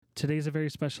Today's a very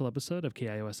special episode of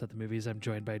KIOS at the Movies. I'm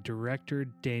joined by director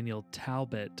Daniel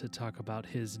Talbott to talk about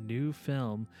his new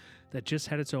film that just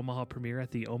had its Omaha premiere at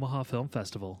the Omaha Film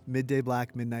Festival. Midday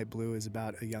Black, Midnight Blue is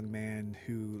about a young man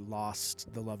who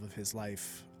lost the love of his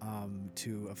life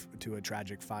to a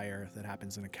tragic fire that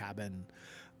happens in a cabin,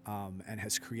 and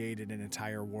has created an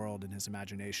entire world in his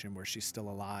imagination where she's still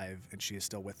alive and she is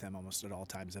still with him almost at all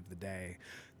times of the day.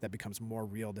 That becomes more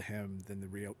real to him than the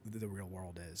real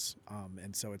world is.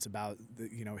 And so it's about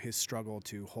his struggle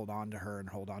to hold on to her and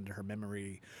hold on to her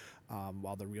memory,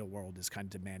 while the real world is kind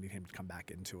of demanding him to come back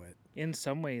into it. In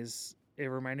some ways, it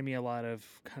reminded me a lot of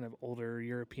kind of older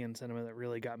European cinema that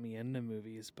really got me into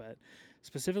movies, but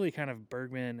specifically kind of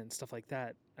Bergman and stuff like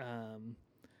that.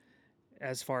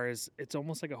 As far as it's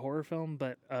almost like a horror film,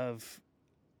 but of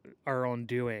our own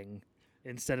doing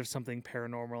instead of something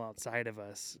paranormal outside of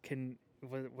us.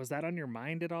 Was that on your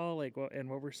mind at all? And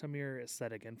what were some of your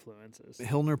aesthetic influences?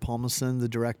 Hilner Palmason, the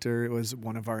director, was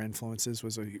one of our influences,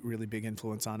 was a really big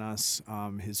influence on us.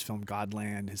 His film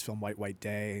Godland, his film White, White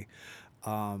Day.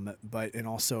 And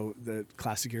also the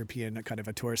classic European kind of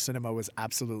auteur cinema was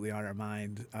absolutely on our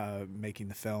mind making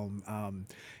the film.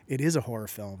 It is a horror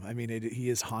film. I mean,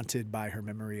 he is haunted by her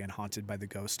memory and haunted by the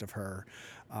ghost of her,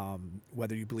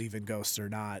 whether you believe in ghosts or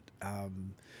not.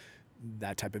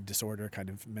 That type of disorder, kind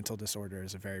of mental disorder,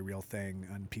 is a very real thing,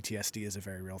 and PTSD is a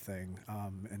very real thing.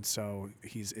 And so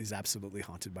he's absolutely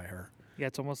haunted by her. Yeah,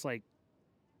 it's almost like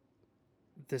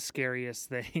the scariest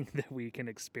thing that we can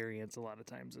experience a lot of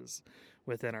times is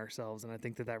within ourselves. And I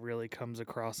think that really comes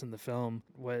across in the film.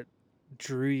 What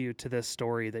drew you to this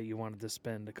story that you wanted to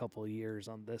spend a couple of years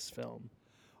on this film?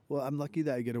 Well, I'm lucky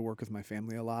that I get to work with my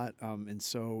family a lot. And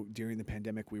so during the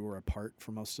pandemic, we were apart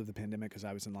for most of the pandemic because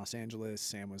I was in Los Angeles,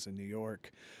 Sam was in New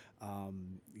York.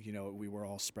 We were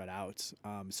all spread out.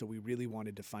 So we really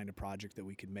wanted to find a project that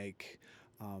we could make,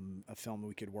 a film that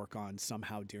we could work on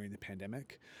somehow during the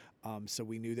pandemic. So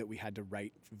we knew that we had to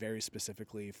write very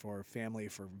specifically for family,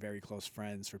 for very close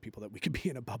friends, for people that we could be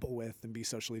in a bubble with and be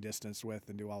socially distanced with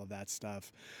and do all of that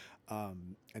stuff.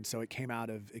 And so it came out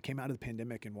of the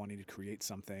pandemic and wanting to create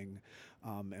something.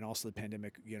 And also the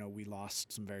pandemic, we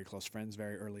lost some very close friends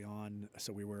very early on.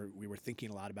 So we were thinking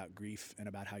a lot about grief and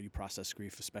about how you process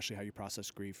grief, especially how you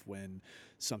process grief when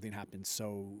something happens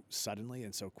so suddenly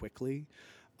and so quickly.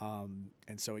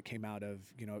 And so it came out of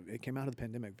the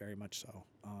pandemic very much so,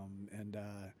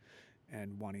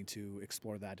 and wanting to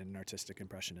explore that in an artistic,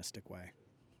 impressionistic way.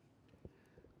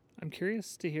 I'm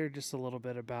curious to hear just a little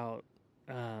bit about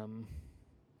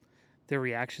the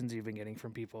reactions you've been getting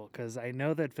from people, because I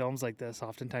know that films like this,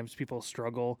 oftentimes people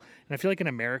struggle, and I feel like in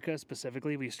America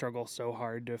specifically, we struggle so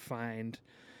hard to find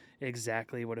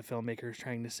exactly what a filmmaker is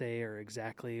trying to say or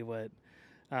exactly what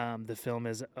the film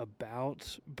is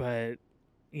about, but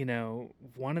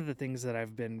one of the things that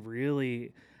I've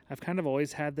kind of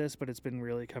always had this, but it's been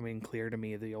really coming clear to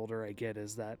me the older I get,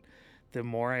 is that the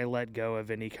more I let go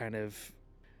of any kind of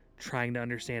trying to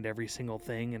understand every single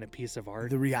thing in a piece of art.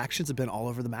 The reactions have been all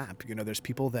over the map. There's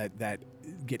people that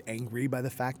get angry by the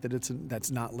fact that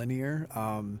that's not linear.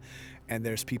 And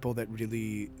there's people that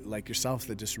really, like yourself,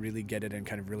 that just really get it and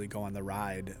kind of really go on the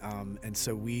ride. And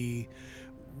so we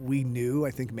knew,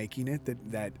 I think, making it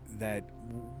that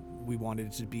we wanted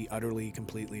it to be utterly,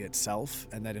 completely itself,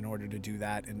 and that in order to do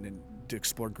that and to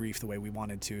explore grief the way we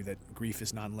wanted to, that grief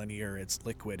is nonlinear, it's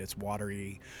liquid, it's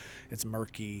watery, it's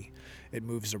murky, it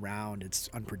moves around, it's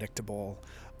unpredictable.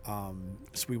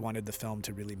 So we wanted the film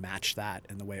to really match that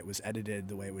in the way it was edited,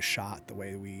 the way it was shot, the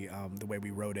way we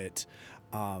wrote it.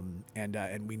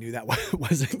 And we knew that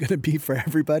wasn't going to be for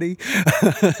everybody.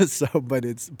 But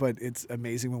it's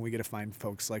amazing when we get to find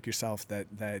folks like yourself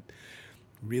that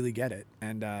really get it,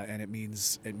 and it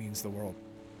means the world.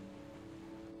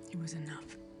 It was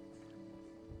enough.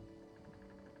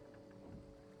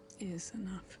 Is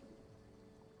enough.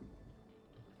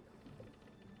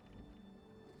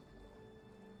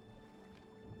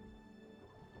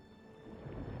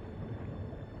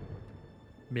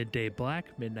 Midday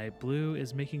Black, Midnight Blue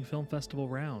is making film festival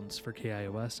rounds. For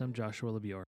KIOS, I'm Joshua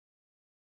LeBior.